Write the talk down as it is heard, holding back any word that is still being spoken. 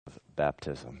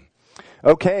Baptism.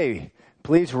 Okay,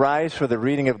 please rise for the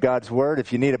reading of God's Word.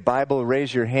 If you need a Bible,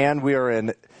 raise your hand. We are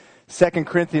in 2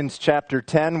 Corinthians chapter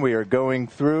 10. We are going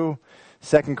through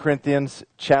 2 Corinthians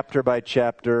chapter by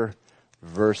chapter,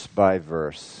 verse by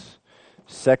verse.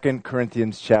 2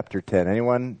 Corinthians chapter 10.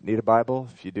 Anyone need a Bible?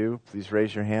 If you do, please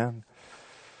raise your hand.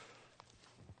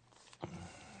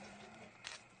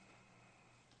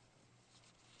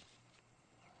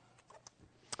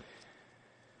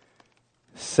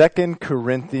 Second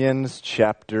Corinthians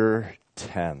chapter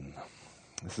 10.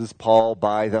 This is Paul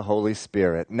by the Holy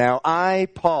Spirit. Now I,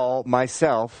 Paul,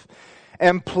 myself,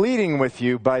 am pleading with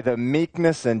you by the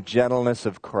meekness and gentleness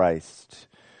of Christ,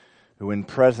 who in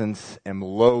presence am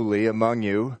lowly among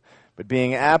you, but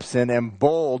being absent am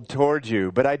bold toward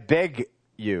you. But I beg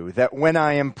you that when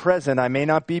I am present I may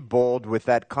not be bold with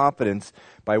that confidence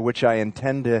by which I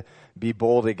intend to be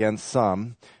bold against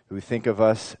some who think of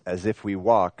us as if we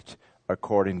walked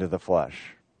according to the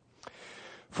flesh.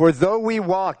 For though we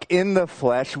walk in the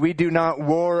flesh, we do not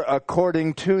war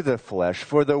according to the flesh.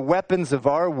 For the weapons of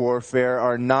our warfare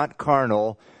are not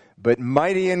carnal, but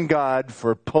mighty in God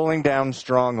for pulling down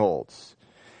strongholds,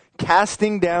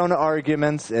 casting down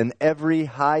arguments and every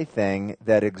high thing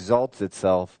that exalts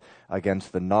itself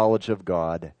against the knowledge of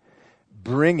God,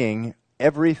 bringing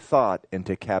every thought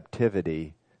into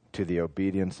captivity to the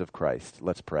obedience of Christ.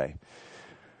 Let's pray.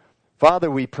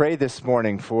 Father, we pray this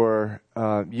morning for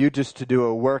you just to do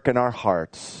a work in our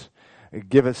hearts.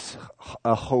 Give us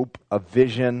a hope, a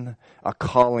vision, a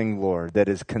calling, Lord, that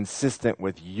is consistent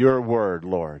with your word,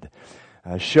 Lord.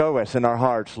 Show us in our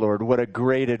hearts, Lord, what a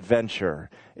great adventure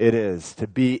it is to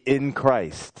be in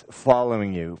Christ,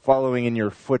 following you, following in your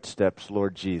footsteps,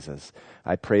 Lord Jesus.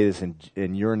 I pray this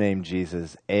in your name,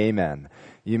 Jesus. Amen.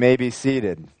 You may be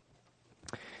seated.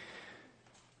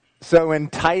 So in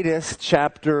Titus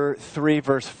chapter 3,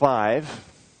 verse 5,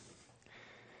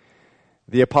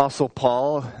 the Apostle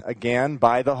Paul, again,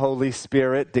 by the Holy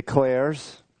Spirit,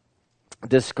 declares,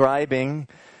 describing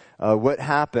what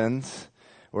happens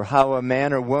or how a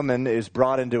man or woman is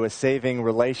brought into a saving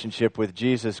relationship with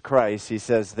Jesus Christ. He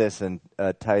says this in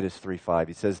Titus 3:5.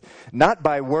 He says, not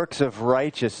by works of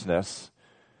righteousness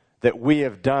that we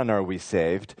have done are we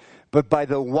saved, but by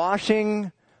the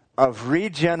washing of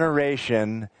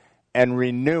regeneration and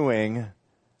renewing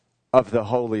of the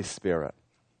Holy Spirit.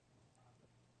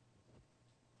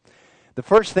 The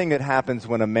first thing that happens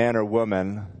when a man or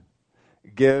woman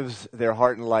gives their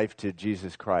heart and life to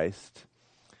Jesus Christ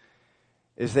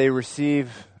is they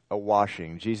receive a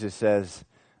washing. Jesus says,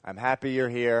 I'm happy you're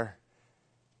here.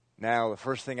 Now the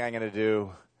first thing I'm going to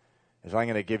do is I'm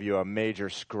going to give you a major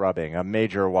scrubbing, a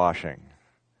major washing.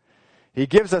 He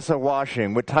gives us a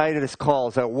washing, what Titus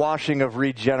calls a washing of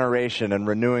regeneration and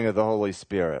renewing of the Holy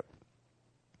Spirit.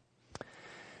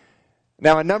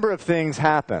 Now, a number of things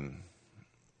happen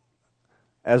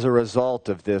as a result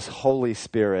of this Holy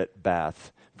Spirit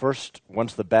bath. First,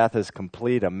 once the bath is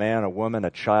complete, a man, a woman,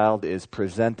 a child is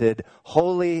presented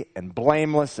holy and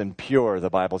blameless and pure, the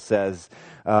Bible says,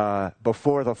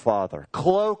 before the Father,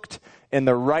 cloaked in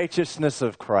the righteousness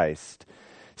of Christ,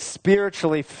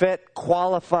 spiritually fit,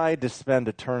 qualified to spend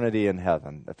eternity in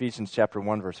heaven. Ephesians chapter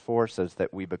 1, verse 4 says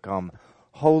that we become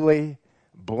holy,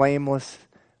 blameless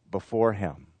before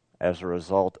Him as a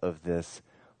result of this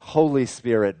Holy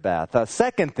Spirit bath. A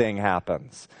second thing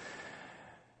happens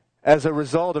as a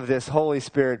result of this Holy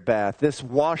Spirit bath, this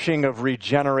washing of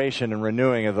regeneration and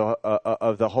renewing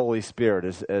of the Holy Spirit,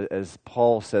 as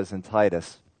Paul says in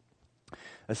Titus.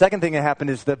 The second thing that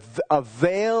happened is a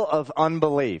veil of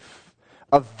unbelief.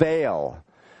 A veil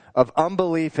of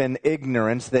unbelief and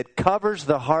ignorance that covers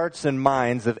the hearts and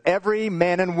minds of every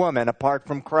man and woman apart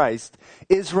from Christ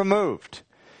is removed.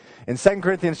 In 2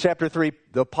 Corinthians chapter 3,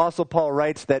 the Apostle Paul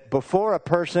writes that before a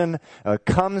person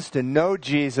comes to know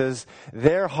Jesus,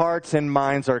 their hearts and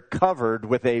minds are covered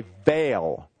with a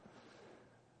veil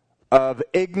of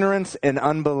ignorance and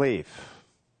unbelief.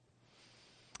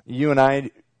 You and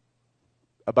I,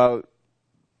 about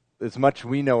as much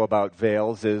we know about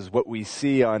veils is what we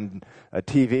see on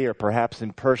TV or perhaps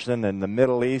in person in the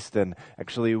Middle East. And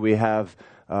actually we have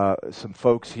some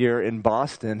folks here in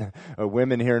Boston,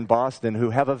 women here in Boston,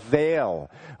 who have a veil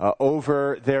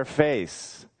over their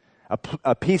face,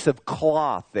 a piece of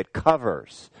cloth that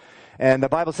covers. And the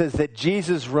Bible says that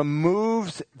Jesus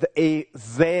removes a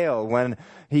veil when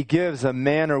He gives a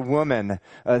man or woman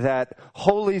that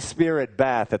Holy Spirit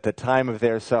bath at the time of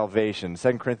their salvation.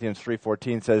 2 Corinthians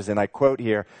 3:14 says, and I quote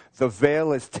here, the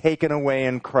veil is taken away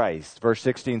in Christ. Verse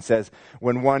 16 says,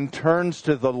 when one turns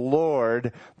to the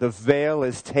Lord, the veil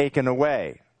is taken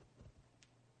away.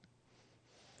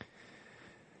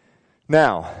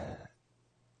 Now,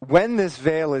 when this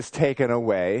veil is taken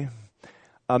away,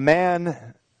 a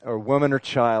man or woman or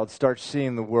child starts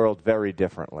seeing the world very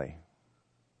differently.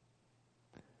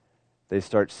 They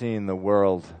start seeing the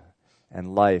world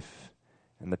and life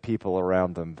and the people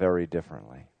around them very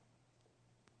differently.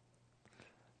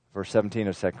 Verse 17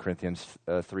 of 2 Corinthians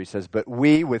 3 says, "But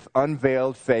we with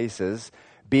unveiled faces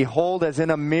behold as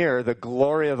in a mirror the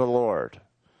glory of the Lord."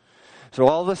 So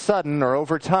all of a sudden, or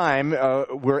over time,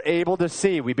 we're able to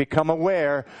see, we become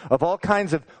aware of all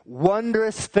kinds of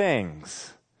wondrous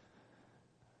things.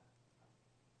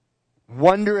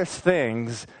 Wondrous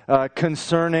things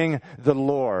concerning the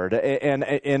Lord. And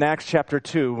in Acts chapter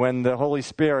 2, when the Holy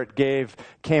Spirit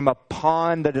came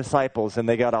upon the disciples and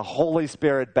they got a Holy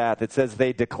Spirit bath, it says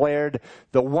they declared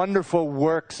the wonderful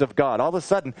works of God. All of a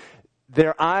sudden,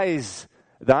 the eyes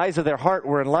of their heart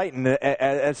were enlightened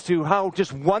as to how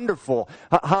just wonderful,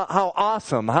 how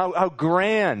awesome, how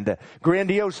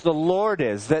grandiose the Lord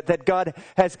is, that God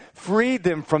has freed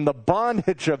them from the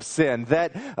bondage of sin,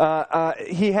 that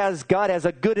God has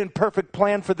a good and perfect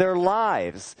plan for their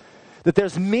lives, that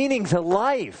there's meaning to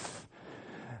life,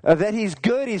 that He's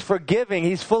good, He's forgiving,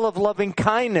 He's full of loving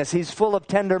kindness, He's full of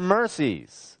tender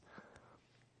mercies.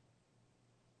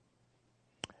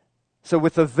 So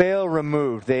with the veil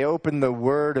removed, they opened the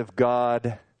Word of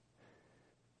God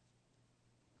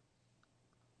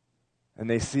and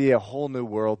they see a whole new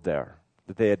world there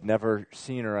that they had never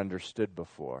seen or understood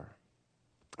before.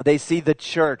 They see the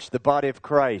church, the body of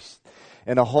Christ,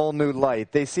 in a whole new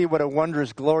light. They see what a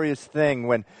wondrous, glorious thing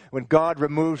when God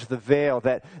removes the veil,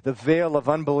 that the veil of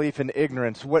unbelief and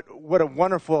ignorance. What a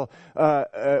wonderful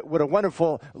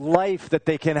life that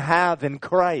they can have in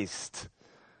Christ.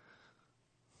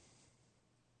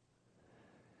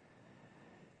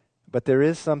 But there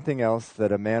is something else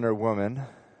that a man or woman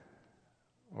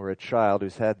or a child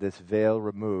who's had this veil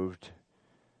removed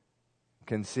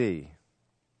can see.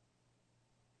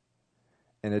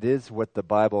 And it is what the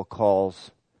Bible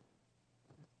calls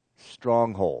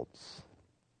strongholds.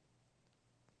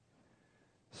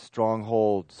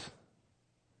 Strongholds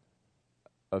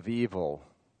of evil.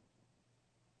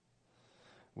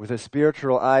 With the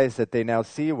spiritual eyes that they now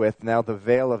see with, now the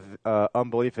veil of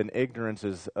unbelief and ignorance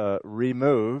is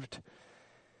removed,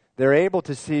 they're able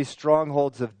to see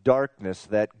strongholds of darkness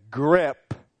that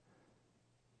grip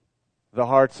the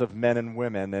hearts of men and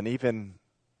women and even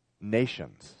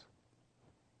nations.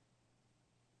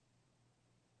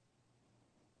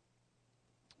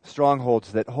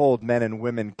 Strongholds that hold men and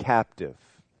women captive.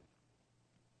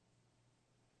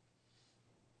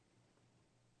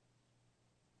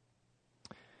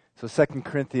 So 2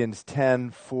 Corinthians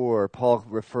 10:4, Paul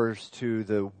refers to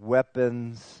the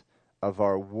weapons of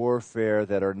our warfare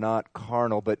that are not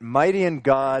carnal, but mighty in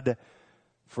God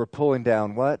for pulling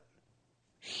down what?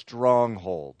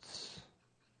 Strongholds.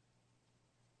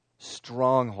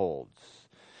 Strongholds.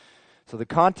 So the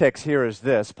context here is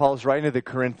this. Paul's writing to the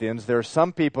Corinthians. There are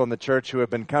some people in the church who have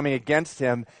been coming against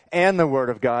him and the Word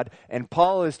of God. And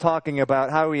Paul is talking about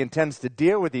how he intends to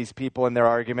deal with these people in their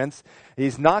arguments.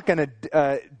 He's not going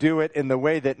to do it in the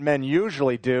way that men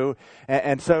usually do.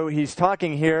 And so he's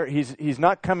talking here. He's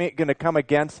not going to come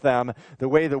against them the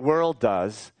way the world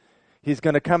does. He's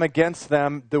going to come against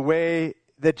them the way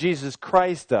that Jesus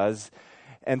Christ does.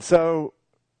 And so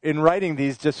in writing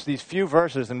these few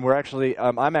verses, and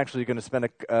I'm actually going to spend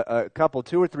a couple,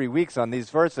 2 or 3 weeks on these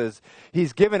verses,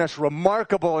 he's given us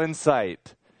remarkable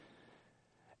insight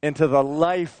into the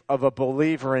life of a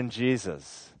believer in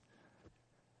Jesus.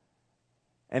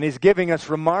 And he's giving us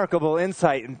remarkable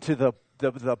insight into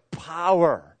the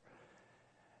power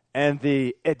and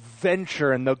the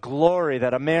adventure and the glory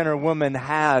that a man or woman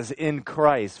has in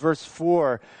Christ. Verse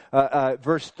 3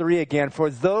 again, "For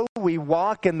though we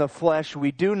walk in the flesh,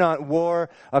 we do not war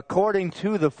according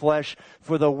to the flesh,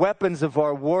 for the weapons of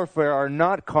our warfare are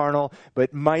not carnal,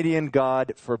 but mighty in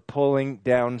God for pulling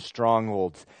down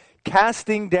strongholds,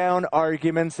 casting down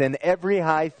arguments and every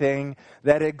high thing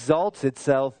that exalts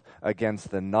itself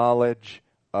against the knowledge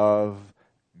of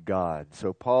God."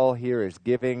 So Paul here is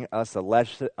giving us a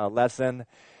lesson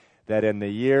that in the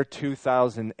year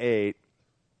 2008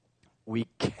 we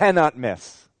cannot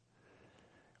miss.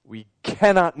 We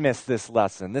cannot miss this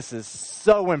lesson. This is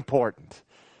so important.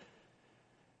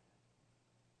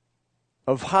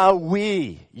 Of how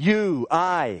we, you,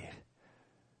 I,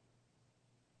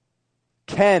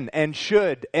 can and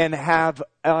should and have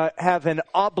an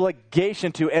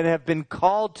obligation to and have been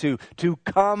called to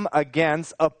come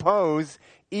against, oppose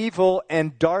evil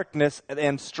and darkness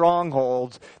and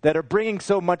strongholds that are bringing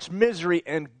so much misery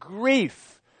and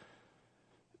grief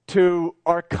to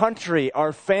our country,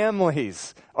 our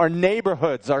families, our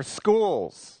neighborhoods, our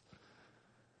schools.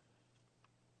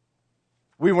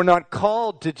 We were not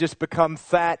called to just become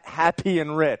fat, happy,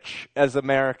 and rich as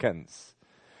Americans.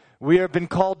 We have been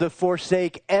called to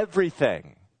forsake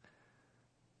everything,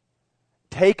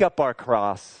 take up our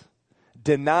cross,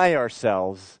 deny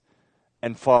ourselves,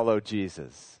 and follow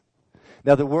Jesus.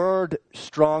 Now, the word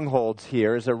strongholds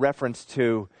here is a reference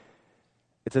to,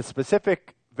 it's a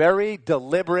specific, very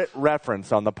deliberate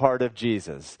reference on the part of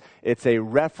Jesus. It's a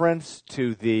reference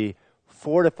to the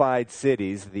fortified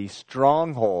cities, the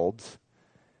strongholds,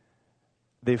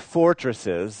 the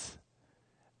fortresses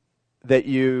that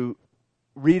you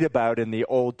read about in the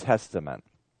Old Testament.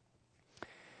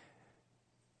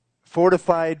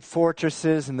 Fortified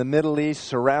fortresses in the Middle East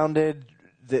surrounded,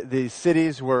 the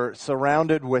cities were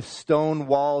surrounded with stone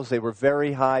walls. They were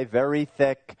very high, very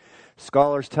thick.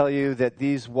 Scholars tell you that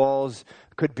these walls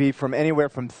could be from anywhere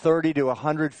from 30 to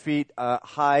 100 feet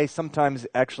high, sometimes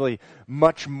actually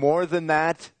much more than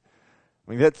that.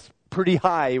 I mean, that's pretty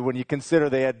high when you consider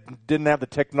they didn't have the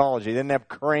technology. They didn't have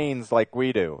cranes like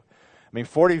we do. I mean,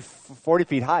 40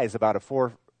 feet high is about a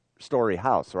 4-story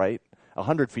house, right?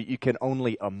 100 feet, you can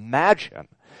only imagine.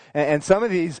 And some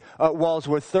of these walls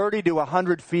were 30 to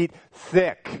 100 feet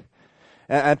thick.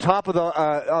 And on top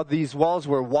of these walls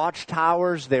were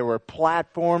watchtowers. There were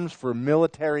platforms for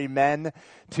military men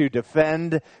to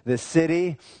defend the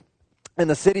city. And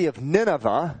the city of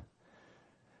Nineveh,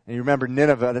 and you remember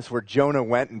Nineveh, that's where Jonah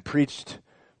went and preached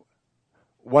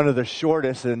one of the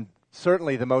shortest and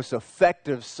certainly the most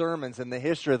effective sermons in the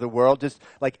history of the world, just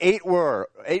like 8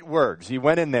 words. He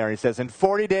went in there, he says, in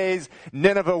 40 days,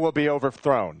 Nineveh will be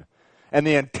overthrown. And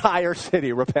the entire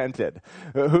city repented.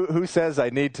 Who says I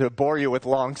need to bore you with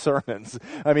long sermons?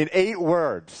 I mean, 8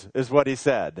 words is what he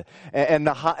said. And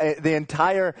the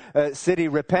entire city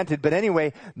repented. But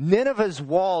anyway, Nineveh's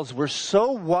walls were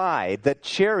so wide that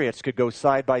chariots could go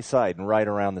side by side and ride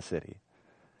around the city.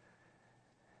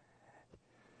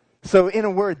 So, in a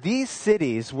word, these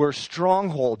cities were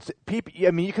strongholds. People,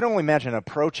 I mean, you can only imagine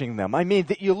approaching them. I mean,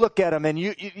 you look at them and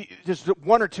you just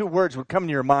 1 or 2 words would come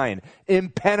to your mind.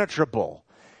 Impenetrable.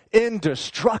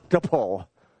 Indestructible.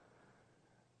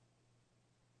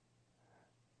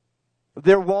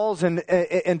 Their walls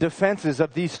and defenses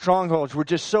of these strongholds were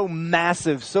just so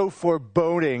massive, so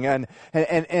foreboding. And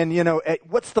you know,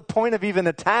 what's the point of even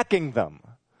attacking them?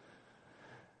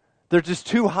 They're just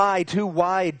too high, too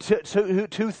wide,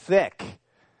 too thick.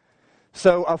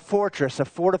 So a fortress, a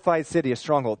fortified city, a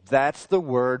stronghold, that's the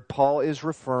word Paul is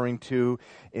referring to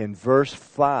in verse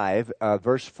 4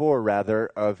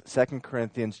 of 2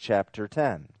 Corinthians chapter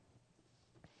 10.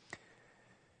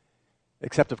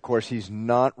 Except, of course, he's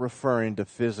not referring to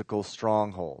physical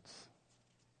strongholds.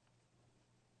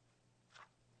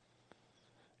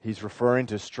 He's referring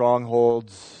to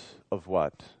strongholds of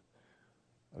what?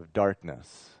 Of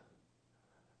darkness.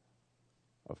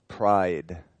 Of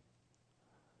pride,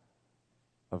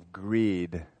 of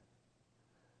greed,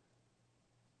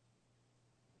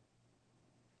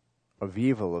 of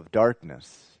evil, of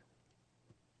darkness.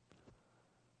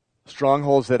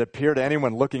 Strongholds that appear to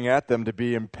anyone looking at them to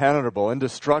be impenetrable,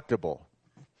 indestructible.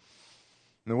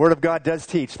 And the Word of God does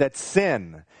teach that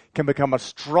sin can become a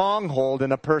stronghold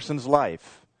in a person's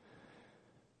life.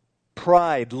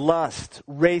 Pride, lust,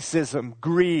 racism,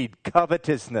 greed,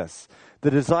 covetousness,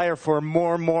 the desire for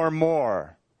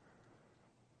more.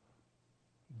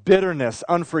 Bitterness,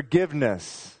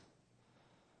 unforgiveness,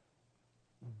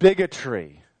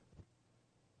 bigotry.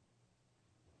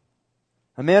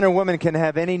 A man or woman can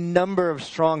have any number of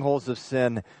strongholds of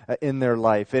sin in their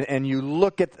life, and you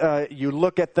look at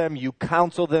them, you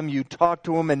counsel them, you talk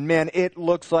to them, and man, it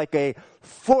looks like a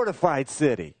fortified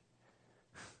city.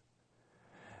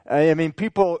 I mean,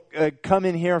 people come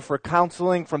in here for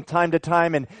counseling from time to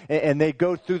time, and they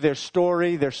go through their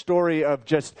story of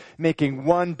just making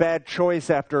one bad choice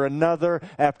after another,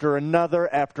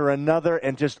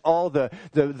 and just all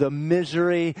the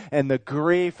misery and the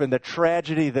grief and the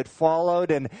tragedy that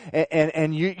followed. And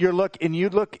you look and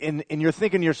you're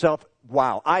thinking to yourself,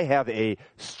 wow, I have a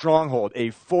stronghold,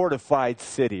 a fortified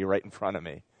city right in front of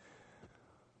me.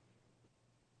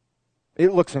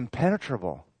 It looks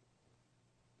impenetrable.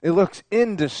 It looks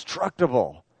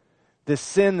indestructible, this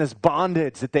sin, this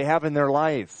bondage that they have in their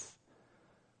life.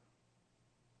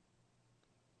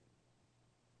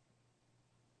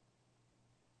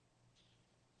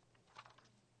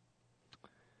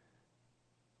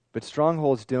 But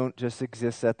strongholds don't just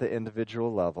exist at the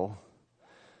individual level.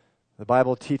 The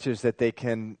Bible teaches that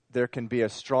there can be a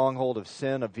stronghold of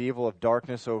sin, of evil, of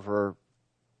darkness over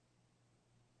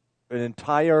an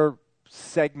entire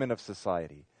segment of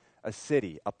society. A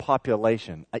city, a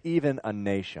population, even a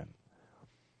nation.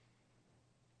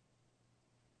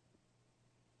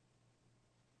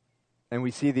 And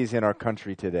we see these in our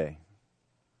country today.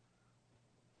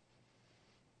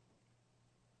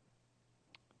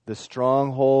 The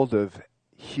stronghold of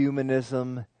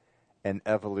humanism and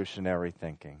evolutionary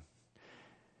thinking.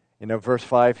 You know, verse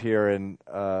 5 here in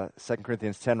 2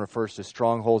 Corinthians 10 refers to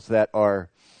strongholds that are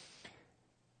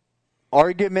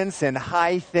arguments and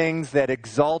high things that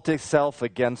exalt itself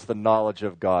against the knowledge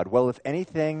of God. Well, if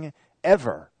anything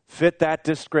ever fit that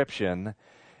description,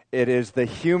 it is the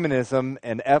humanism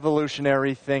and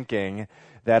evolutionary thinking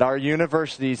that our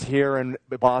universities here in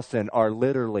Boston are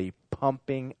literally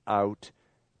pumping out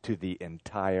to the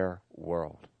entire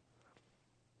world.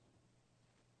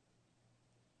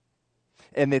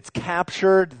 And it's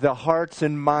captured the hearts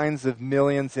and minds of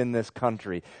millions in this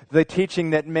country. The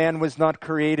teaching that man was not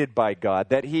created by God,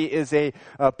 that he is a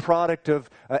product of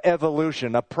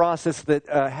evolution, a process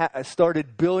that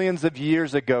started billions of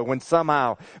years ago when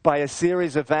somehow, by a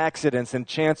series of accidents and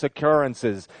chance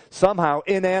occurrences, somehow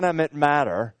inanimate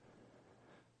matter,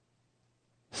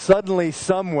 suddenly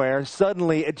somewhere,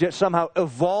 it just somehow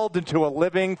evolved into a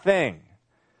living thing.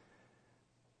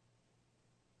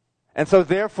 And so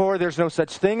therefore, there's no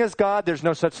such thing as God, there's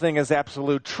no such thing as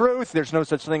absolute truth, there's no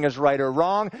such thing as right or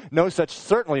wrong,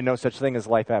 certainly no such thing as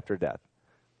life after death.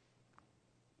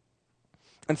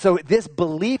 And so this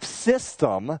belief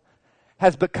system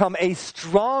has become a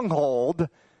stronghold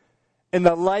in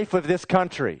the life of this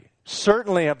country,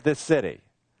 certainly of this city.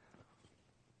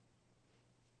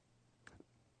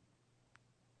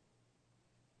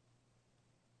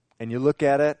 And you look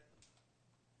at it,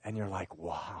 and you're like,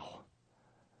 wow.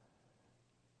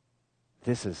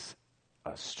 This is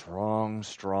a strong,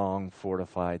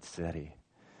 fortified city.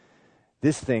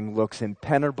 This thing looks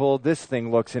impenetrable. This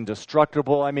thing looks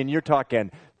indestructible. I mean, you're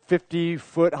talking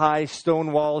 50-foot high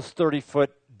stone walls, 30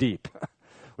 foot deep,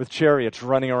 with chariots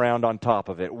running around on top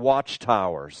of it,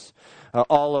 watchtowers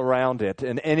all around it.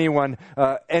 And anyone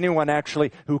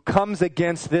actually who comes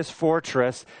against this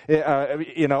fortress,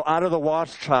 out of the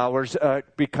watchtowers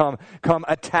come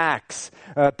attacks.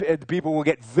 People will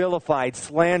get vilified,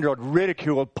 slandered,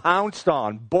 ridiculed, pounced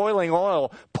on, boiling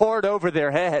oil poured over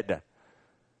their head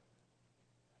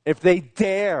if they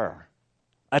dare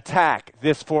attack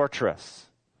this fortress.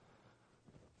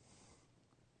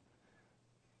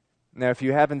 Now, if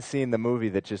you haven't seen the movie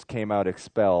that just came out,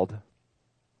 Expelled,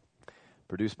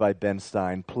 produced by Ben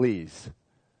Stein, please,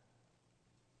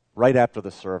 right after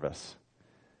the service,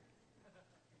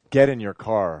 get in your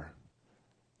car,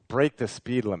 break the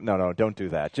speed limit. No, don't do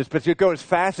that. But you go as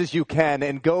fast as you can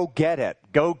and go get it.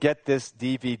 Go get this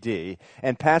DVD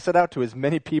and pass it out to as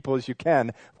many people as you can,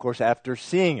 of course, after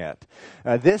seeing it.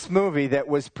 This movie that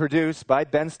was produced by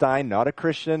Ben Stein, not a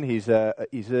Christian, he's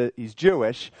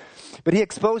Jewish, but he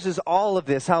exposes all of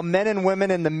this, how men and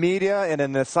women in the media and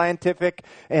in the scientific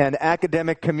and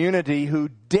academic community who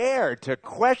dare to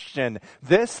question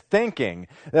this thinking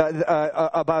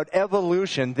about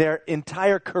evolution, their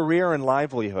entire career and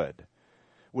livelihood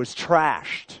was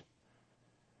trashed.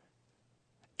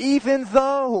 Even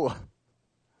though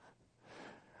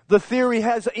the theory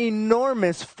has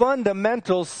enormous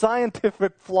fundamental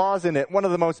scientific flaws in it. One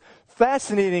of the most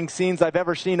fascinating scenes I've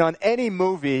ever seen on any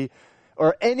movie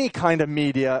or any kind of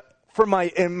media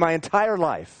in my entire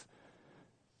life.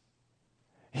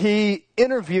 He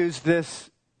interviews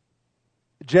this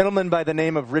gentleman by the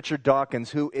name of Richard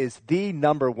Dawkins, who is the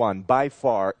number one, by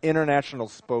far, international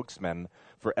spokesman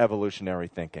for evolutionary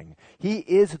thinking. He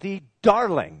is the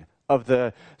darling of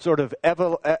the sort of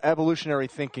evolutionary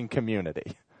thinking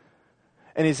community.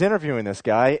 And he's interviewing this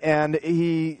guy, and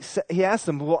he asks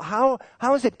him, well,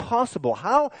 how is it possible?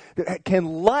 How can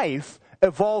life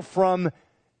evolve from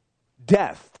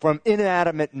death, from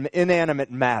inanimate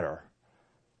matter?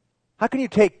 How can you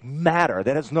take matter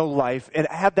that has no life and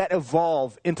have that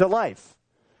evolve into life?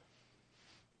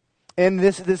 And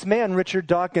this man, Richard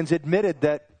Dawkins, admitted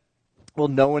that, well,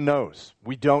 no one knows.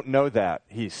 We don't know that,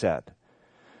 he said.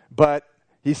 But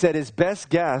he said his best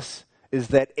guess is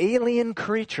that alien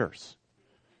creatures,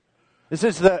 this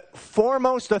is the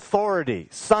foremost authority,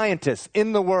 scientists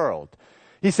in the world,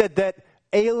 he said that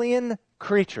alien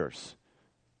creatures,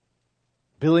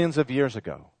 billions of years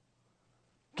ago,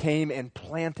 came and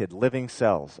planted living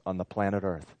cells on the planet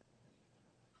Earth.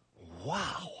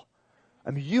 Wow.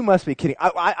 I mean, you must be kidding.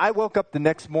 I woke up the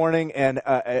next morning and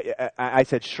I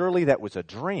said, surely that was a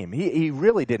dream. He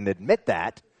really didn't admit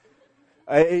that.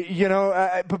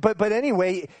 But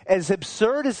anyway, as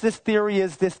absurd as this theory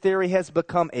is, this theory has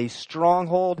become a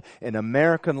stronghold in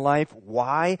American life.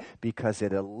 Why? Because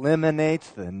it eliminates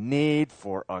the need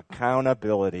for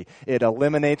accountability. It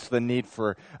eliminates the need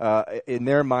for, in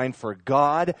their mind, for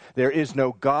God. There is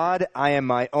no God. I am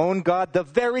my own God. The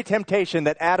very temptation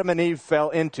that Adam and Eve fell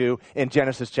into in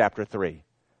Genesis chapter 3.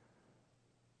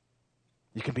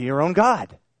 You can be your own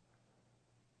God.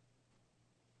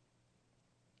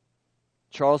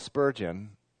 Charles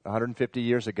Spurgeon, 150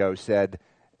 years ago, said,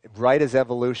 right as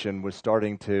evolution was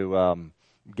starting to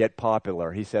get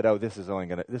popular, he said,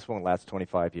 this won't last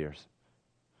 25 years.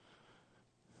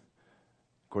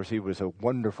 Of course, he was a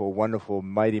wonderful, wonderful,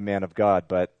 mighty man of God,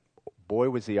 but boy,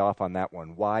 was he off on that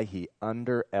one. Why? He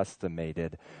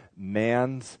underestimated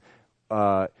man's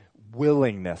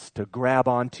willingness to grab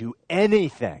onto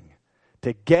anything,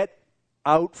 to get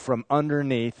out from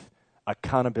underneath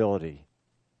accountability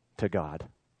to God.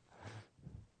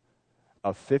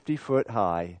 A 50-foot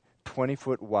high,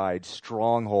 20-foot wide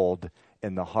stronghold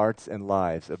in the hearts and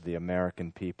lives of the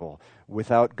American people.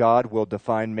 Without God, we'll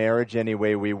define marriage any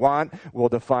way we want. We'll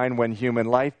define when human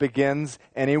life begins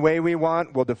any way we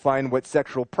want. We'll define what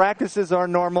sexual practices are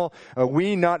normal.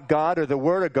 We, not God or the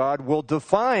Word of God, will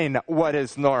define what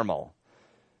is normal.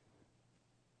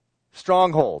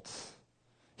 Strongholds.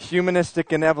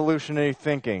 Humanistic and evolutionary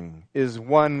thinking is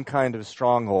one kind of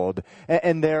stronghold.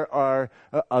 And there are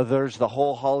others, the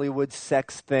whole Hollywood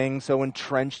sex thing, so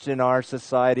entrenched in our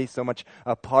society, so much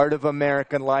a part of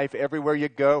American life. Everywhere you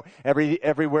go,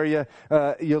 everywhere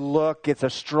you look, it's a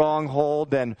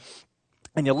stronghold. And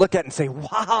you look at it and say,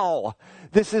 wow,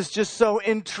 this is just so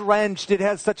entrenched. It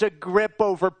has such a grip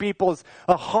over people's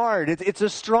heart. It's a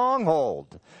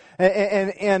stronghold.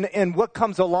 And what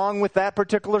comes along with that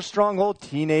particular stronghold?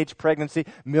 Teenage pregnancy,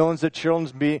 millions of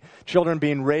children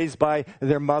being raised by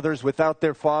their mothers without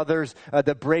their fathers,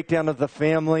 the breakdown of the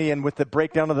family, and with the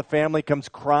breakdown of the family comes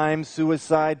crime,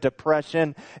 suicide,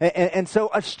 depression, and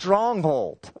so a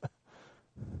stronghold.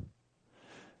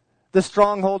 The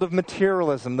stronghold of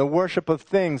materialism, the worship of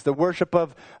things, the worship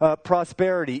of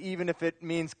prosperity, even if it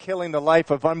means killing the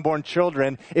life of unborn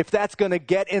children, if that's going to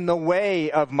get in the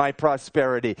way of my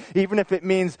prosperity, even if it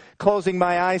means closing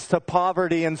my eyes to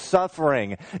poverty and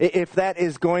suffering, if that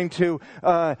is going to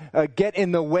get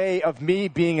in the way of me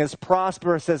being as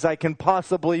prosperous as I can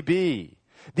possibly be.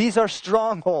 These are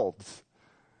strongholds.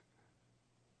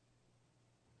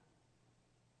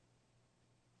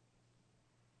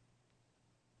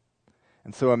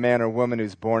 And so a man or woman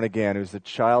who's born again, who's a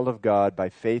child of God by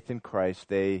faith in Christ,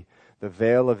 the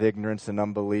veil of ignorance and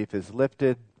unbelief is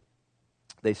lifted.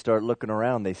 They start looking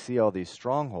around. They see all these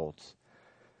strongholds.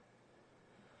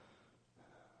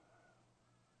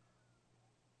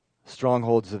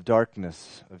 Strongholds of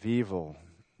darkness, of evil.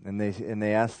 And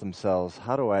they ask themselves,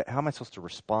 how am I supposed to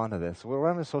respond to this? What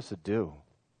am I supposed to do?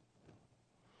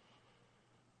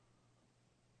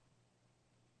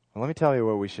 Well, let me tell you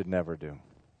what we should never do.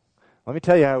 Let me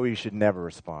tell you how we should never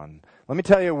respond. Let me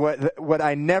tell you what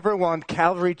I never want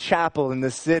Calvary Chapel in the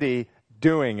city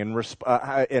doing and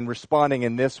responding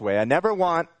in this way. I never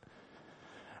want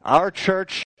our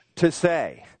church to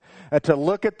say, to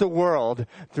look at the world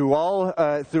through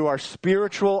our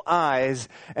spiritual eyes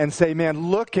and say,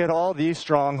 man, look at all these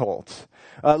strongholds.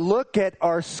 Look at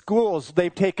our schools.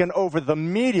 They've taken over the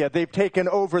media. They've taken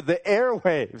over the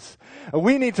airwaves.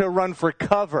 We need to run for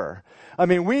cover. I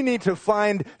mean, we need to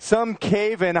find some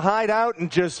cave and hide out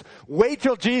and just wait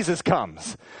till Jesus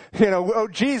comes. Oh,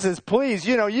 Jesus, please,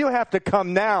 you have to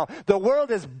come now. The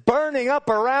world is burning up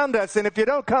around us, and if you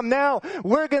don't come now,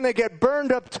 we're going to get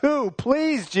burned up too.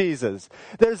 Please, Jesus.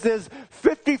 There's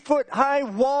 50-foot high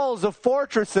walls of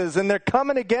fortresses, and they're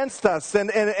coming against us.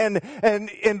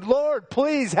 And Lord,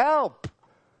 please help.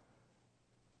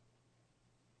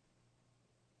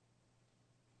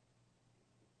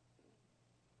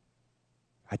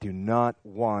 I do not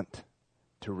want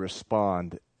to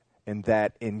respond in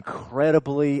that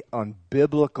incredibly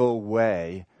unbiblical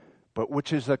way, but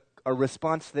which is a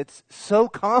response that's so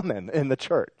common in the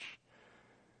church.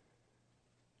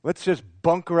 Let's just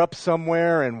bunker up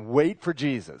somewhere and wait for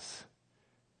Jesus.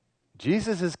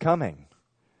 Jesus is coming,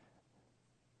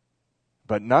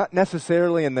 but not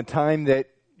necessarily in the time that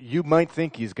you might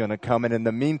think he's going to come. And in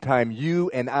the meantime, you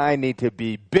and I need to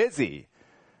be busy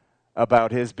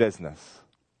about his business.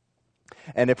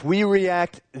 And if we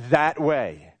react that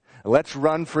way, let's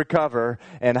run for cover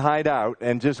and hide out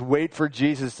and just wait for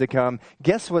Jesus to come,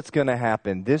 guess what's going to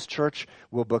happen? This church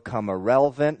will become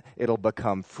irrelevant. It'll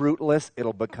become fruitless.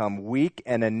 It'll become weak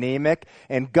and anemic.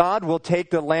 And God will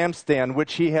take the lampstand,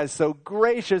 which he has so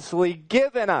graciously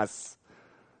given us,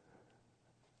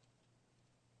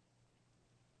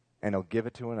 and he'll give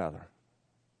it to another.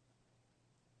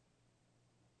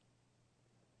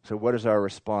 So what is our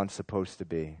response supposed to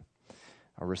be?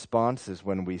 Our response is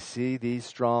when we see these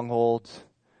strongholds,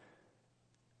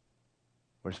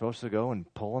 we're supposed to go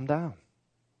and pull them down.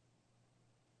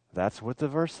 That's what the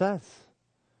verse says.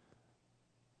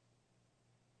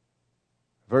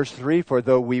 Verse 3, for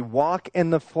though we walk in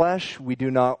the flesh, we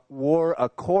do not war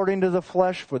according to the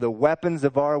flesh, for the weapons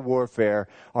of our warfare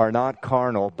are not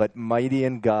carnal, but mighty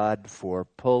in God for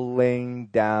pulling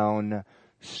down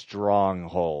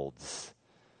strongholds.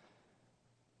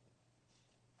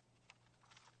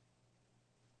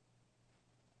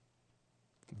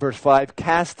 Verse 5,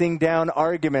 casting down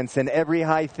arguments and every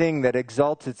high thing that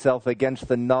exalts itself against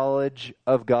the knowledge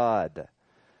of God.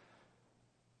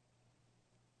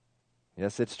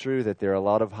 Yes, it's true that there are a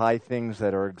lot of high things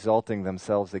that are exalting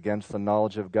themselves against the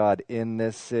knowledge of God in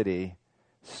this city,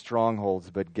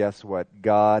 strongholds, but guess what?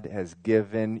 God has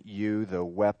given you the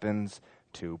weapons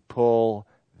to pull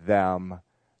them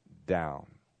down.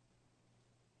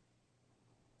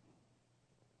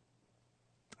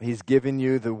 He's given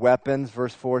you the weapons,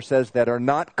 verse 4 says, that are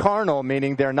not carnal,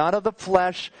 meaning they're not of the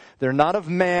flesh, they're not of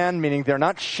man, meaning they're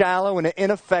not shallow and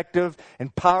ineffective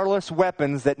and powerless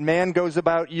weapons that man goes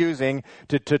about using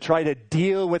to try to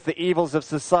deal with the evils of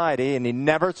society, and he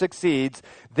never succeeds.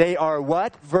 They are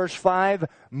what? Verse 5,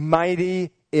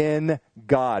 mighty in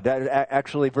God.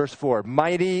 Actually, verse 4,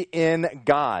 mighty in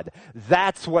God.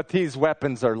 That's what these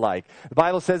weapons are like. The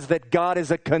Bible says that God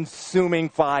is a consuming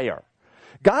fire.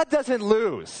 God doesn't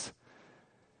lose.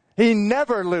 He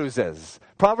never loses.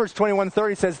 Proverbs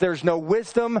 21:30 says there's no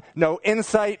wisdom, no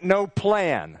insight, no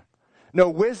plan. No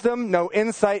wisdom, no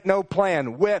insight, no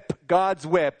plan. Whip, God's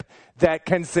whip, that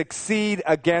can succeed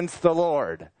against the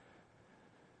Lord.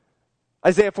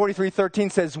 Isaiah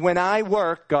 43:13 says, when I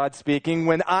work, God speaking,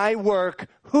 when I work,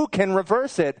 who can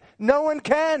reverse it? No one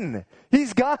can.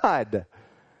 He's God.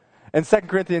 And 2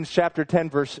 Corinthians chapter 10,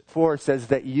 verse 4 says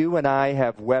that you and I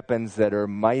have weapons that are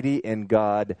mighty in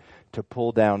God to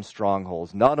pull down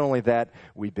strongholds. Not only that,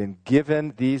 we've been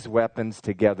given these weapons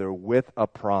together with a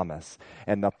promise.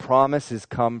 And the promise has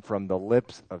come from the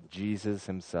lips of Jesus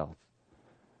himself.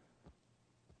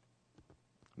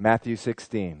 Matthew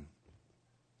 16.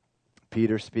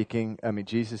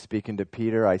 Jesus speaking to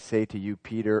Peter, I say to you,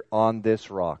 Peter, on this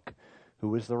rock.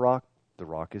 Who is the rock? The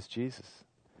rock is Jesus.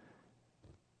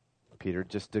 Peter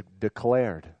just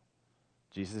declared.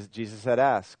 Jesus had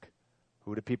asked,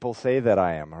 who do people say that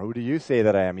I am? Or who do you say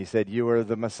that I am? He said, you are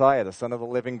the Messiah, the Son of the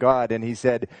living God. And he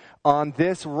said, on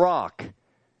this rock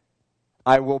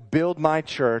I will build my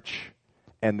church,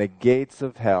 and the gates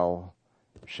of hell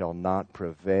shall not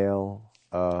prevail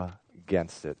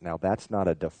against it. Now, that's not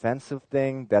a defensive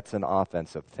thing, that's an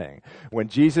offensive thing. When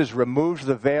Jesus removes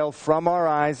the veil from our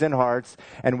eyes and hearts,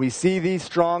 and we see these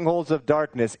strongholds of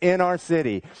darkness in our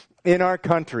city, in our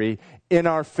country, in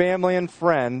our family and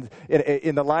friends,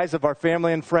 in the lives of our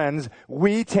family and friends,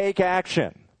 we take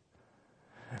action.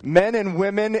 Men and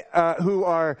women who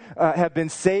have been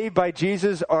saved by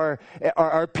Jesus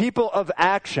are people of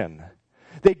action.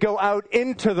 They go out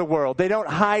into the world. They don't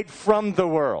hide from the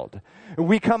world.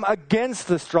 We come against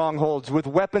the strongholds with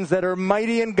weapons that are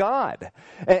mighty in God.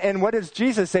 And what does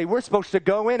Jesus say? We're supposed to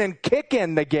go in and kick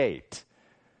in the gate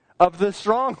of the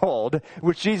stronghold,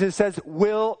 which Jesus says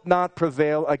will not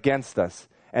prevail against us.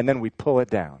 And then we pull it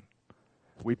down.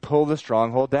 We pull the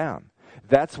stronghold down.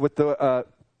 That's what the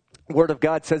Word of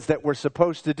God says that we're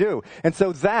supposed to do. And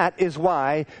so that is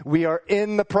why we are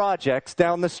in the projects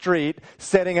down the street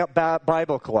setting up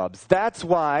Bible clubs. That's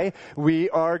why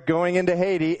we are going into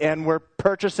Haiti and we're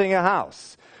purchasing a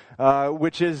house.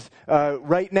 Which is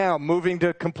right now moving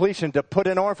to completion to put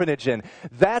an orphanage in.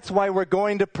 That's why we're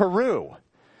going to Peru.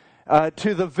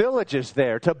 To the villages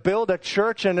there, to build a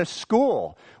church and a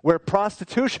school where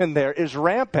prostitution there is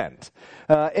rampant.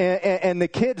 And the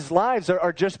kids' lives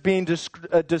are just being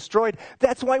destroyed.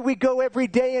 That's why we go every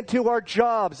day into our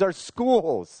jobs, our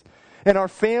schools, and our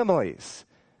families.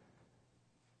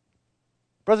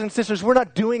 Brothers and sisters, we're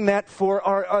not doing that for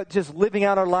our just living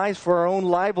out our lives for our own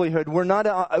livelihood.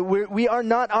 We are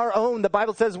not our own. The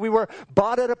Bible says we were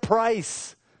bought at a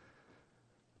price.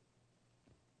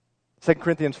 2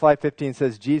 Corinthians 5:15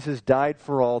 says, Jesus died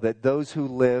for all, that those who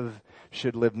live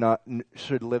should live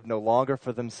no longer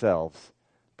for themselves,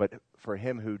 but for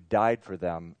him who died for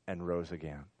them and rose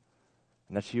again.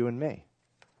 And that's you and me.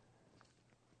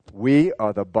 We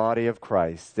are the body of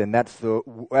Christ, and that's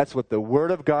what the Word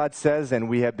of God says, and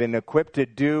we have been equipped to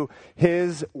do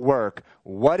his work.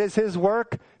 What is his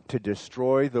work? To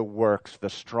destroy the works,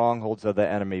 the strongholds of the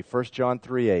enemy. 1 John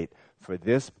 3:8. For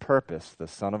this purpose the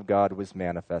Son of God was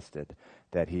manifested,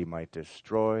 that he might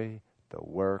destroy the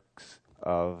works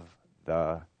of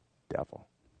the devil.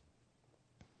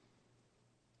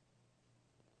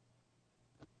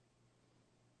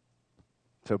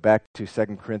 So back to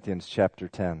 2 Corinthians chapter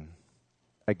 10.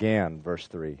 Again, verse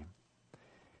 3.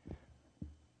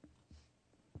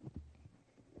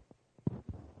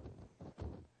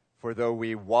 For though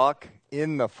we walk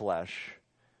in the flesh,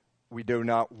 we do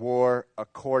not war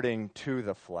according to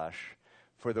the flesh.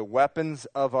 For the weapons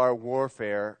of our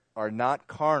warfare are not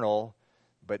carnal,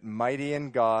 but mighty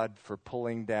in God for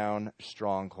pulling down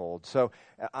strongholds. So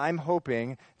I'm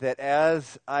hoping that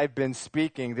as I've been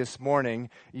speaking this morning,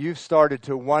 you've started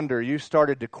to wonder, you've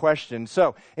started to question.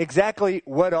 So exactly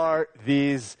what are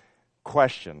these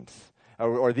questions?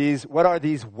 Or what are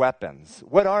these weapons?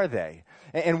 What are they?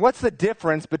 And what's the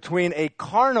difference between a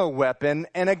carnal weapon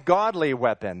and a godly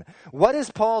weapon? What is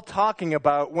Paul talking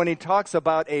about when he talks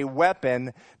about a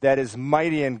weapon that is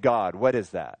mighty in God? What is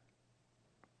that?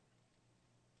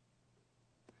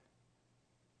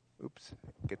 Oops,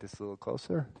 get this a little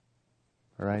closer.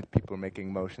 All right, people are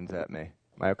making motions at me.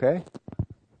 Am I okay?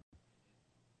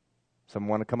 Someone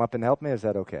want to come up and help me? Is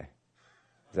that okay?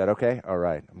 Is that okay? All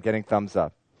right, I'm getting thumbs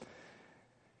up.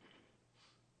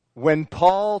 When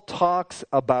Paul talks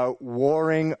about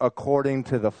warring according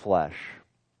to the flesh,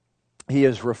 he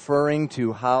is referring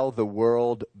to how the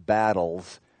world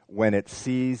battles when it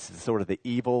sees sort of the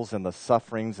evils and the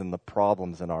sufferings and the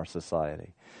problems in our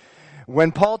society.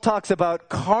 When Paul talks about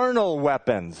carnal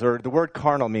weapons, or the word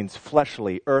carnal means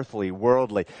fleshly, earthly,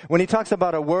 worldly. When he talks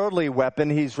about a worldly weapon,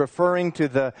 he's referring to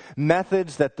the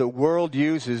methods that the world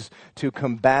uses to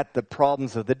combat the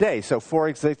problems of the day. So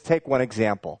let's take one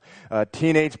example.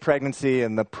 Teenage pregnancy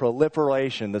and the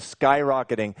proliferation, the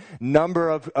skyrocketing number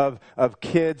of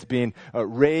kids being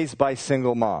raised by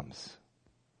single moms.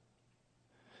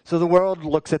 So the world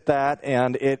looks at that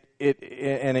and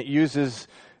it uses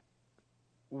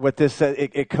what this says,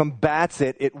 it combats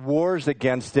it, it wars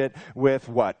against it with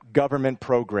what? Government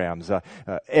programs,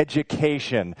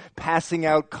 education, passing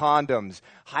out condoms,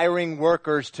 hiring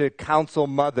workers to counsel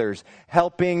mothers,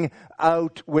 helping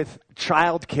out with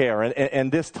childcare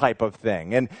and this type of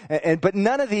thing. But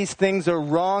none of these things are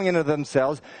wrong in of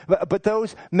themselves, but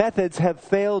those methods have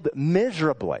failed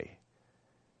miserably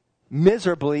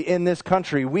in this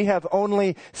country. We have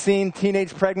only seen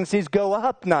teenage pregnancies go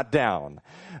up, not down,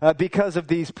 because of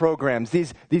these programs,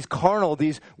 these carnal,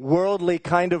 these worldly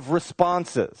kind of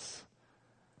responses.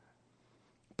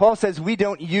 Paul says we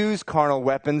don't use carnal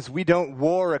weapons. We don't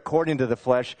war according to the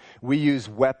flesh. We use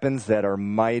weapons that are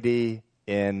mighty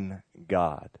in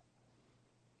God.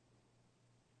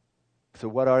 So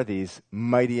what are these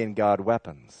mighty in God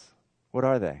weapons? What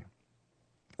are they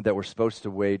that we're supposed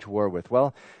to wage war with?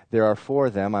 Well, there are 4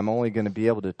 of them. I'm only going to be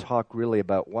able to talk really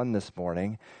about one this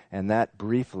morning, and that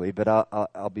briefly, but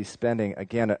I'll be spending,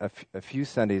 again, a few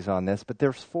Sundays on this, but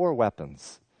there's 4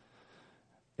 weapons,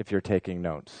 if you're taking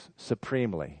notes,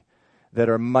 supremely, that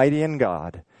are mighty in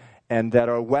God, and that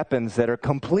are weapons that are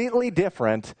completely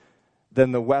different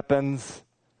than the weapons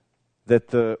that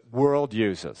the world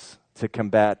uses to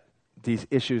combat these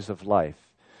issues of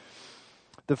life.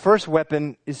 The first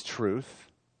weapon is truth.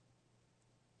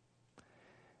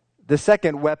 The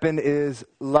second weapon is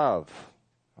love.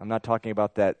 I'm not talking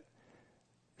about that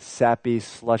sappy,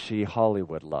 slushy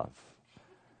Hollywood love.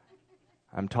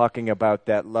 I'm talking about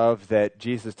that love that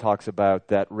Jesus talks about,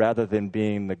 that rather than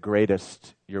being the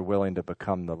greatest, you're willing to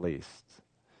become the least.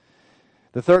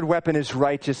 The third weapon is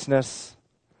righteousness.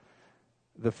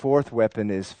 The fourth weapon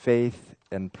is faith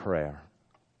and prayer.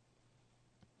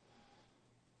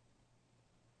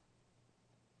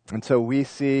 And so we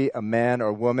see a man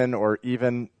or woman or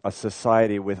even a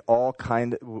society with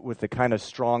the kind of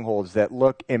strongholds that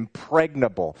look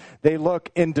impregnable. They look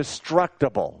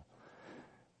indestructible.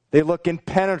 They look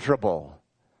impenetrable.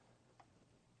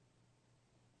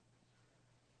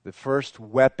 The first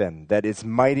weapon that is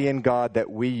mighty in God that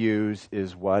we use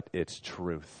is what? It's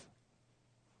truth.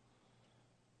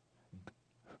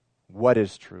 What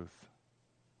is truth?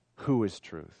 Who is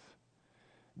truth?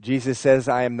 Jesus says,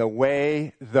 I am the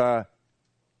way, the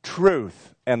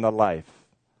truth, and the life.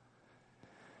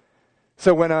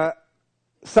 So when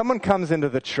someone comes into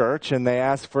the church and they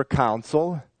ask for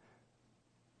counsel,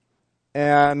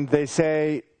 and they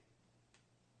say,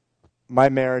 my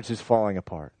marriage is falling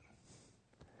apart,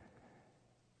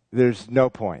 there's no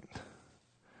point.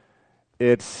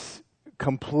 It's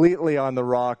completely on the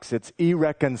rocks. It's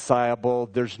irreconcilable.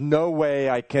 There's no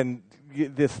way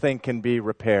this thing can be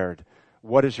repaired.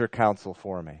 What is your counsel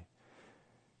for me?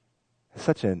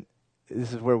 This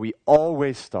is where we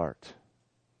always start.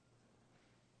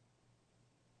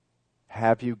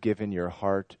 Have you given your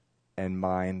heart and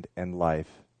mind and life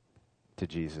to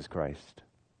Jesus Christ?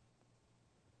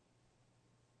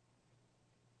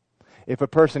 If a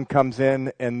person comes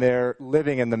in and they're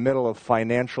living in the middle of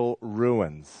financial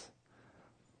ruins,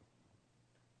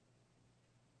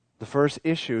 the first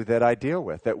issue that I deal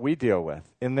with, that we deal with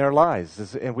in their lives,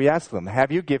 is, and we ask them,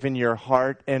 have you given your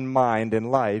heart and mind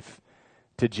and life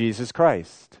to Jesus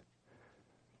Christ?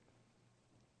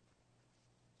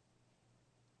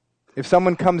 If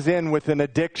someone comes in with an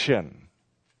addiction,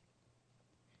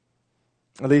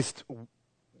 at least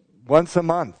once a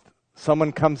month,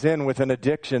 someone comes in with an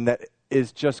addiction that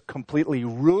is just completely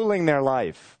ruling their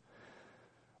life.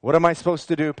 What am I supposed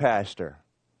to do, Pastor?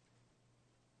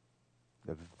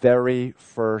 The very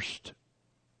first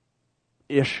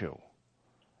issue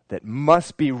that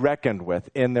must be reckoned with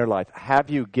in their life. Have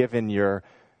you given your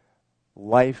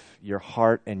life, your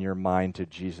heart, and your mind to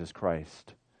Jesus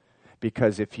Christ?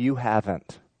 Because if you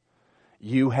haven't,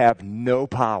 you have no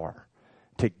power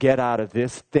to get out of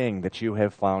this thing that you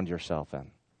have found yourself in.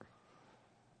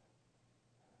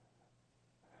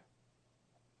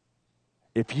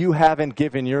 If you haven't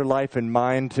given your life and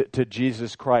mind to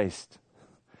Jesus Christ,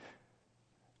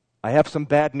 I have some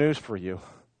bad news for you.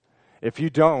 If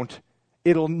you don't,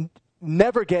 it'll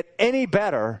never get any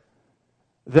better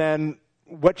than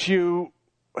what you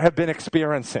have been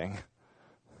experiencing.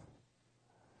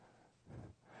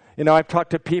 You know, I've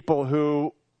talked to people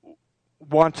who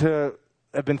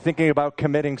have been thinking about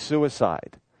committing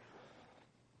suicide.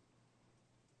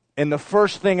 And the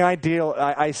first thing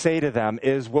I say to them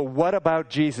is, well, what about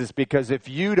Jesus? Because if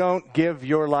you don't give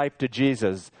your life to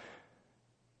Jesus,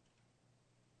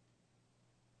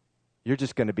 you're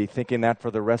just going to be thinking that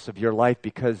for the rest of your life,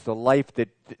 because the life that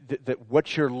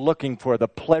what you're looking for, the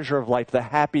pleasure of life, the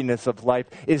happiness of life,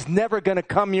 is never going to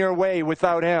come your way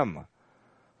without Him.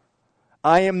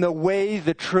 I am the way,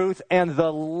 the truth, and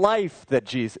the life, that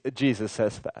Jesus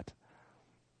says that.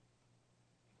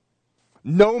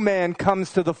 No man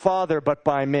comes to the Father but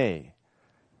by me.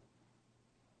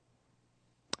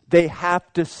 They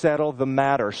have to settle the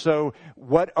matter. So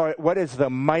what is the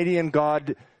mighty in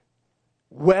God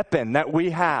weapon that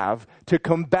we have to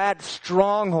combat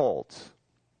strongholds?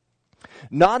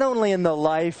 Not only in the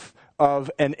life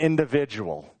of an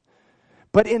individual,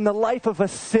 but in the life of a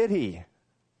city.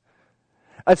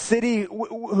 A city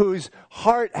whose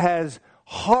heart has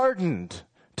hardened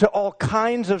to all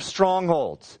kinds of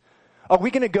strongholds. Are we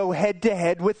going to go head to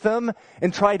head with them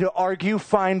and try to argue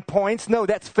fine points? No,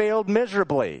 that's failed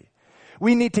miserably.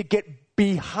 We need to get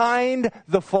behind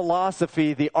the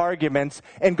philosophy, the arguments,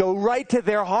 and go right to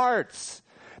their hearts.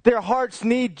 Their hearts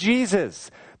need Jesus.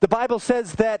 The Bible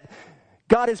says that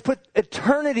God has put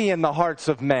eternity in the hearts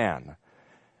of man.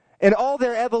 And all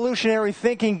their evolutionary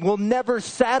thinking will never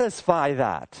satisfy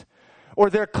that. Or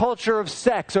their culture of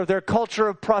sex or their culture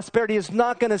of prosperity is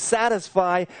not going to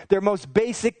satisfy their most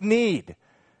basic need.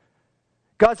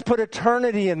 God's put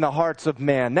eternity in the hearts of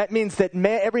man. That means that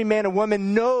every man and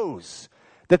woman knows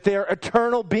that they're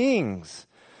eternal beings,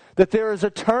 that there is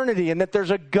eternity and that there's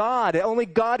a God. Only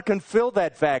God can fill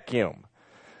that vacuum.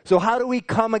 So how do we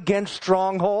come against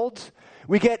strongholds?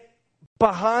 We get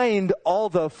behind all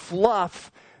the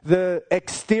fluff, the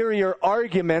exterior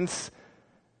arguments,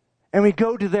 and we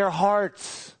go to their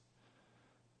hearts.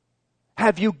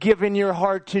 Have you given your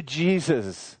heart to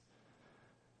Jesus?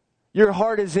 Your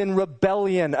heart is in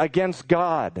rebellion against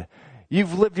God.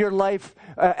 You've lived your life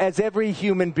as every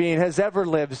human being has ever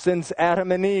lived since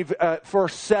Adam and Eve, for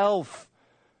self.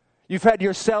 You've had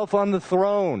yourself on the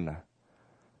throne.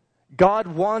 God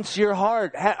wants your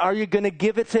heart. Are you going to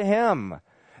give it to Him?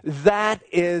 That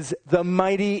is the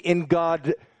mighty in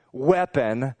God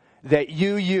weapon that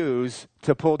you use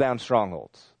to pull down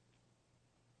strongholds.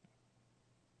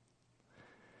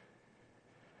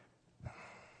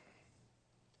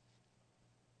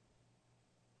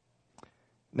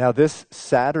 Now, this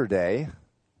Saturday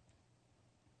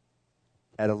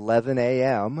at 11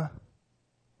 a.m.,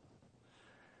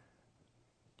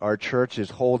 our church is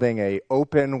holding an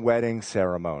open wedding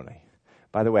ceremony.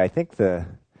 By the way, I think the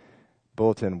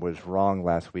bulletin was wrong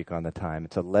last week on the time.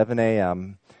 It's 11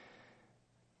 a.m.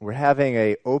 We're having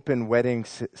an open wedding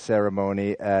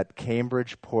ceremony at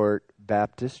Cambridgeport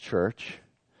Baptist Church,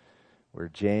 where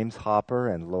James Hopper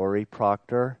and Lori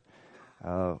Proctor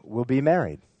will be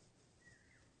married.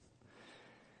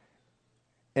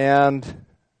 And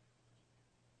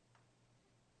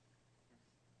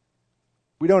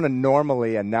we don't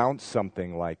normally announce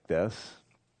something like this,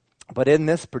 but in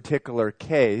this particular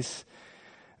case,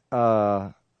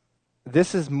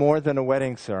 this is more than a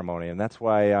wedding ceremony, and that's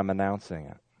why I'm announcing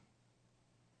it.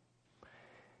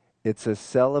 It's a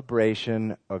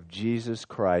celebration of Jesus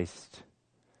Christ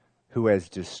who has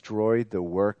destroyed the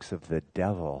works of the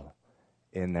devil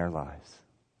in their lives.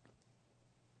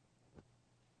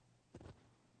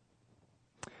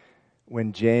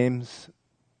 When James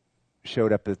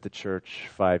showed up at the church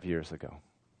 5 years ago,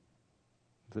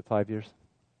 was it 5 years?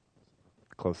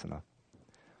 Close enough.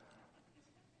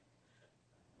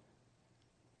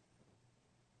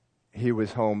 He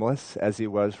was homeless, as he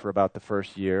was for about the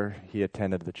first year he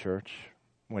attended the church.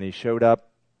 When he showed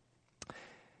up,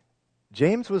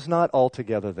 James was not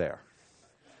altogether there.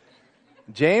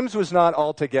 James was not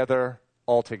altogether.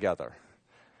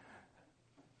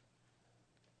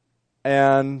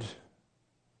 And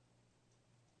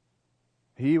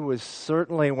he was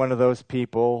certainly one of those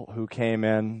people who came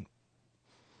in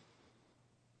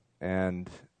and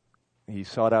he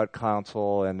sought out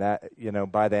counsel, and that,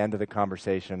 by the end of the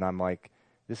conversation, I'm like,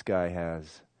 this guy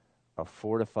has a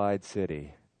fortified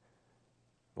city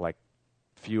like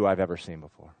few I've ever seen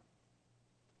before.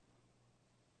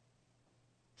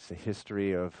 It's a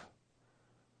history of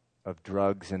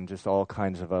drugs and just all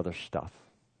kinds of other stuff.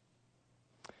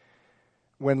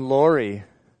 When Lori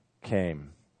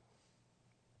came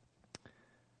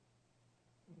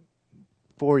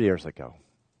 4 years ago,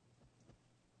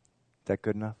 is that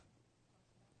good enough?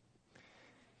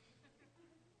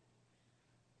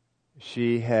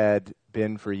 She had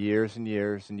been for years and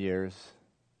years and years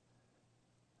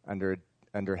under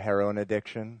heroin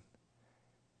addiction.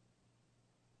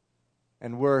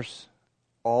 And worse,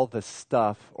 all the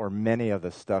stuff, or many of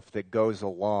the stuff, that goes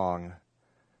along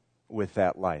with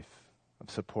that life,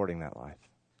 of supporting that life.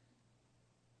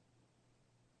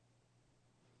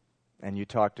 And you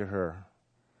talk to her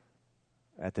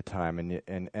at the time,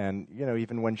 and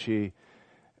even when she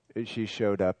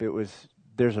showed up,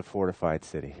 there's a fortified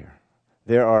city here.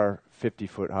 There are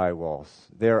 50-foot high walls.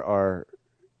 There are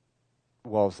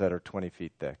walls that are 20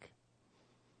 feet thick.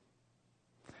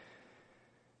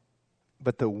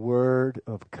 But the Word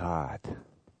of God,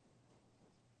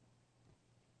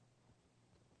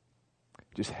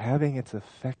 just having its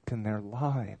effect in their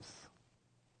lives,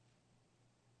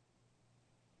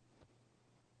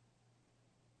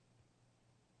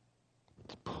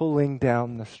 it's pulling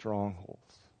down the strongholds.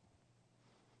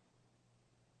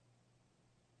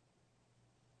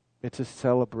 It's a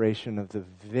celebration of the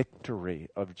victory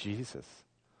of Jesus.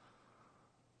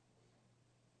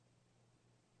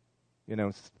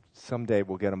 Someday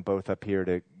we'll get them both up here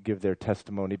to give their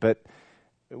testimony, but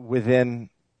within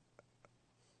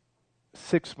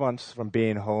 6 months from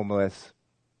being homeless,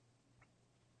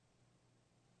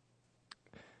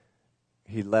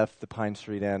 he left the Pine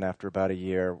Street Inn after about a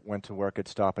year, went to work at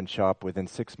Stop and Shop. Within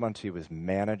 6 months, he was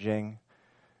managing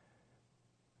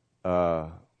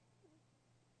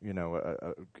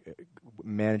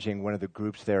managing one of the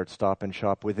groups there at Stop and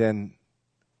Shop. Within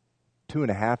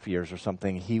 2.5 years or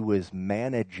something, he was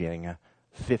managing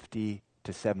 50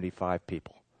 to 75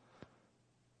 people.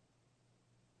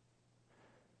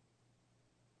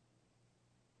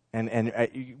 And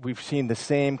we've seen the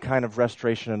same kind of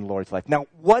restoration in the Lord's life. Now,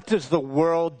 what does the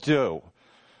world do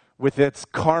with its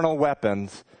carnal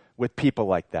weapons with people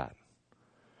like that?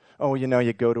 Oh,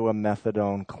 you go to a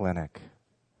methadone clinic.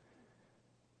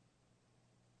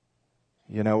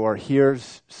 Or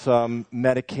here's some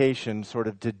medication sort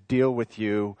of to deal with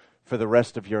you for the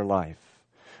rest of your life.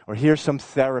 Or here's some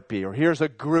therapy. Or here's a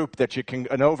group an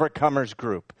overcomers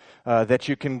group that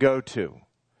you can go to.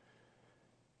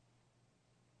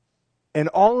 And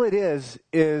all it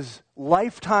is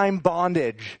lifetime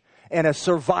bondage and a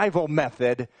survival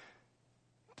method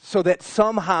so that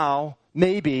somehow,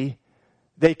 maybe,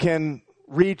 they can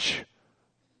reach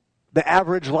the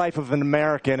average life of an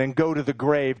American and go to the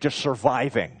grave just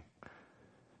surviving.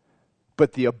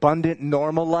 But the abundant,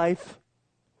 normal life,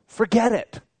 forget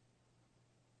it.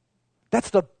 That's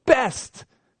the best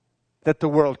that the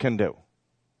world can do.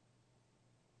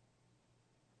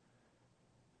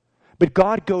 But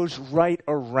God goes right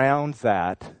around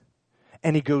that,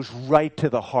 and He goes right to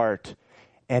the heart,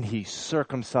 and He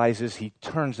circumcises, He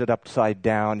turns it upside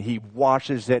down, He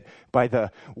washes it by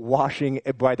the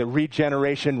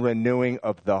regeneration, renewing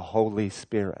of the Holy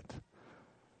Spirit.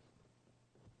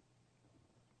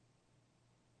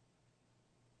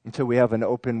 And so we have an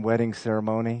open wedding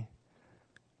ceremony.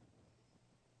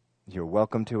 You're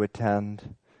welcome to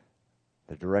attend.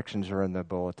 The directions are in the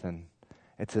bulletin.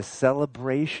 It's a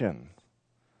celebration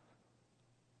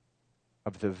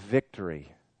of the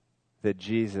victory that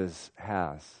Jesus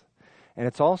has. And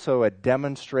it's also a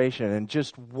demonstration, and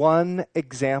just one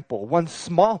example, one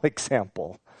small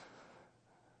example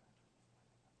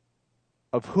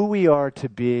of who we are to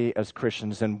be as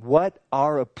Christians and what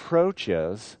our approach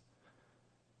is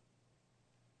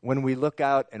when we look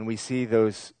out and we see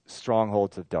those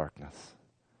strongholds of darkness.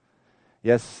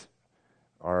 Yes,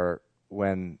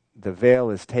 when the veil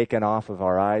is taken off of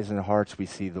our eyes and hearts, we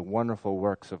see the wonderful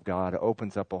works of God. It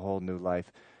opens up a whole new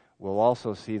life. We'll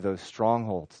also see those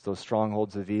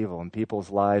strongholds of evil in people's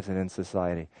lives and in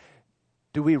society.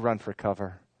 Do we run for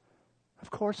cover?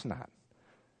 Of course not.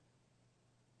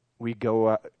 We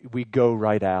go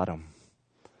right at them.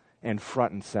 And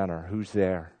front and center, who's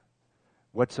there?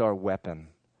 What's our weapon?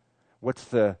 What's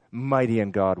the mighty in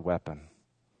God weapon?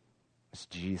 It's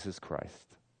Jesus Christ.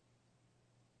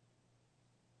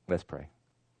 Let's pray.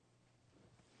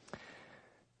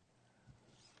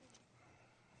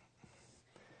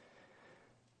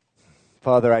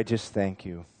 Father, I just thank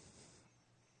you.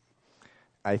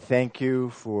 I thank you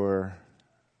for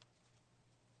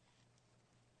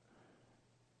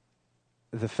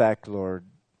the fact, Lord,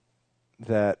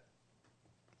 that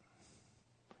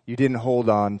you didn't hold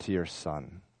on to your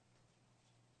Son.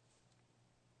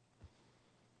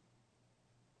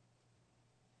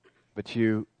 But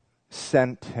you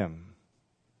sent him.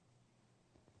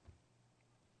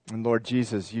 And Lord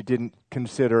Jesus, you didn't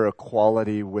consider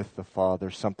equality with the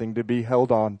Father something to be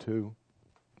held on to.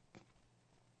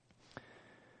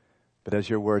 But as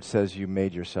your word says, you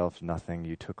made yourself nothing.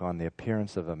 You took on the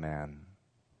appearance of a man.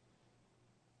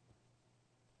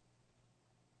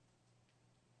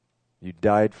 You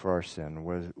died for our sin,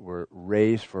 were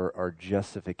raised for our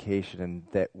justification, and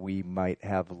that we might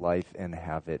have life and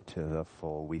have it to the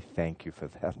full. We thank you for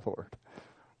that, Lord.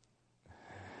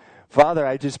 Father,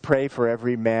 I just pray for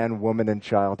every man, woman, and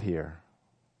child here.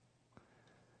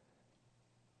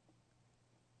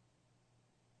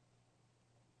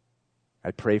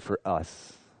 I pray for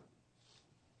us.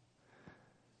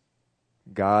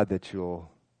 God, that you'll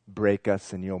break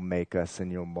us and you'll make us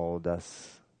and you'll mold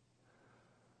us.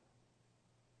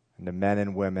 And the men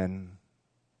and women,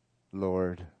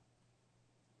 Lord,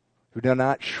 who do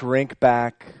not shrink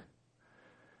back,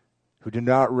 who do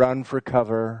not run for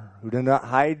cover, who do not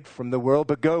hide from the world,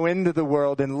 but go into the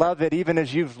world and love it even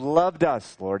as you've loved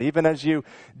us, Lord, even as you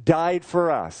died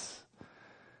for us.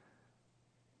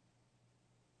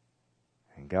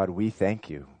 And God, we thank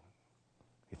you.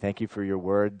 We thank you for your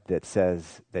word that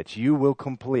says that you will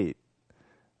complete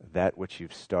that which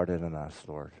you've started in us,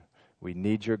 Lord. We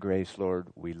need your grace, Lord.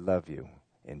 We love you.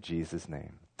 In Jesus'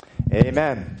 name.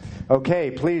 Amen. Okay,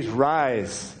 please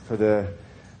rise for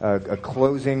a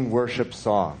closing worship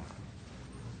song.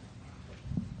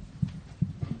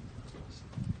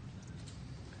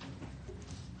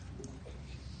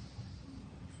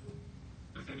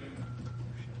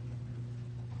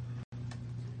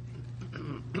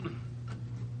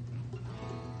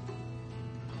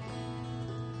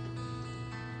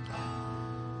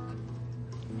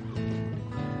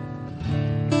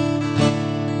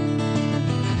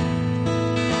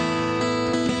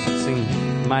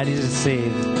 Mighty to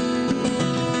save.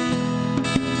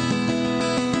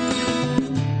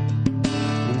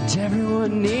 And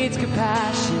everyone needs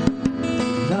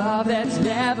compassion, love that's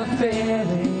never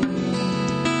failing.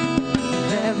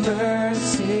 Let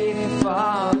mercy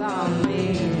fall on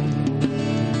me.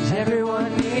 And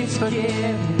everyone needs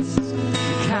forgiveness,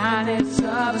 the kindness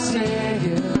of a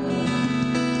Savior,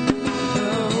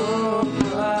 the hope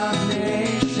of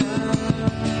nations.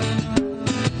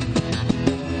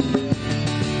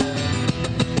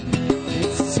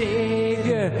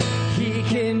 He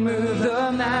can move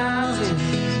the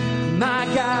mountains. My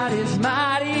God is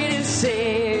mighty to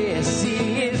save. Yes,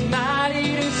 He is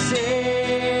mighty to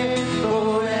save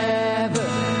forever.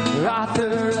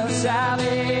 Author of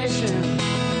salvation.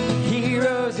 He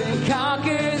rose and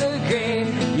conquered the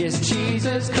grave. Yes,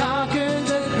 Jesus conquered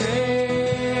the grave.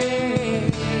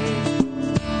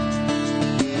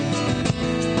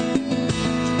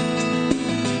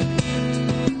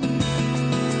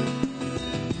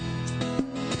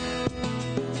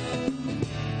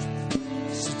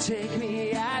 Take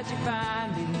me as you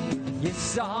find me.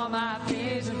 Yes, all my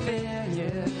fears and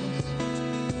failures,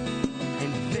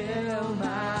 and fill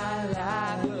my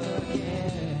life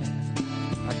again.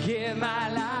 I give my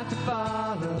life to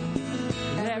follow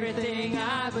and everything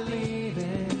I believe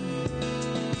in.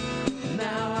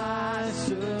 Now I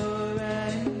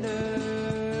surrender.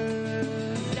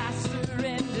 I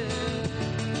surrender.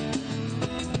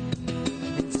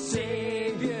 And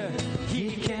Savior,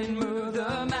 He can move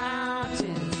the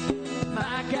mountains.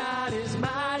 My God is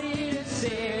mighty to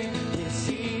save. Yes,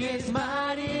 He is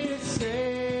mighty to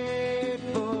save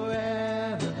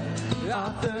forever.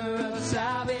 Author of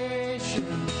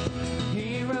salvation.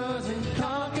 He rose and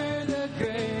conquered the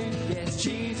grave. Yes,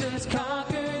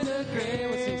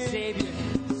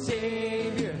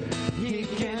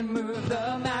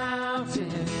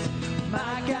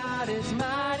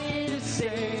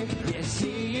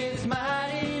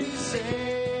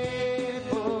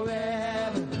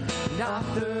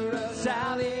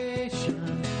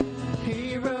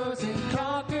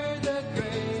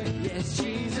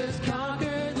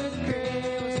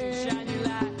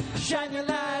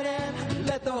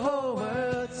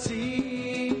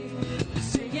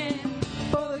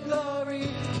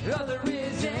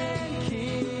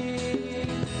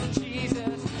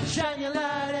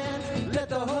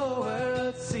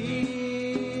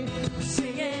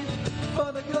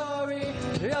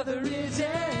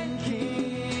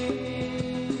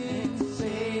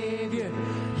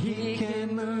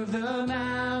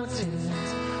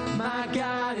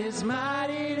 God is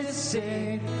mighty to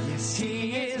save. Yes,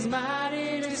 He is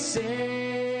mighty to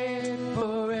save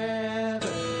forever.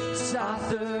 It's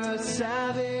author of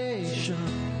salvation.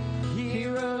 He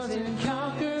rose and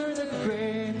conquered the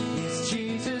grave. Yes,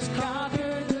 Jesus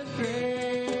conquered the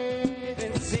grave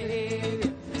and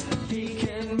saved. He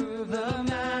can move the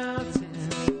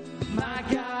mountains. My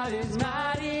God is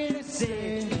mighty to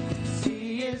save.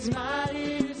 He is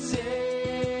mighty to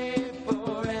save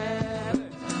forever.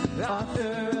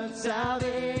 Author of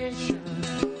salvation.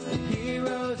 He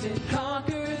rose and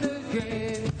conquered the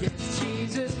grave. Yes,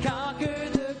 Jesus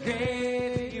conquered the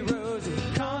grave. He rose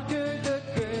and conquered the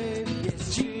grave.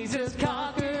 Yes, Jesus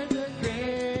conquered the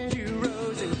grave. You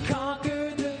rose and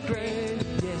conquered the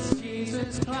grave. Yes,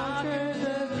 Jesus conquered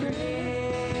the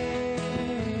grave.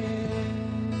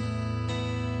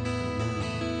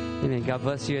 Amen. God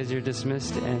bless you as you're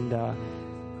dismissed. And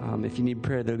if you need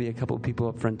prayer, there'll be a couple people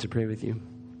up front to pray with you.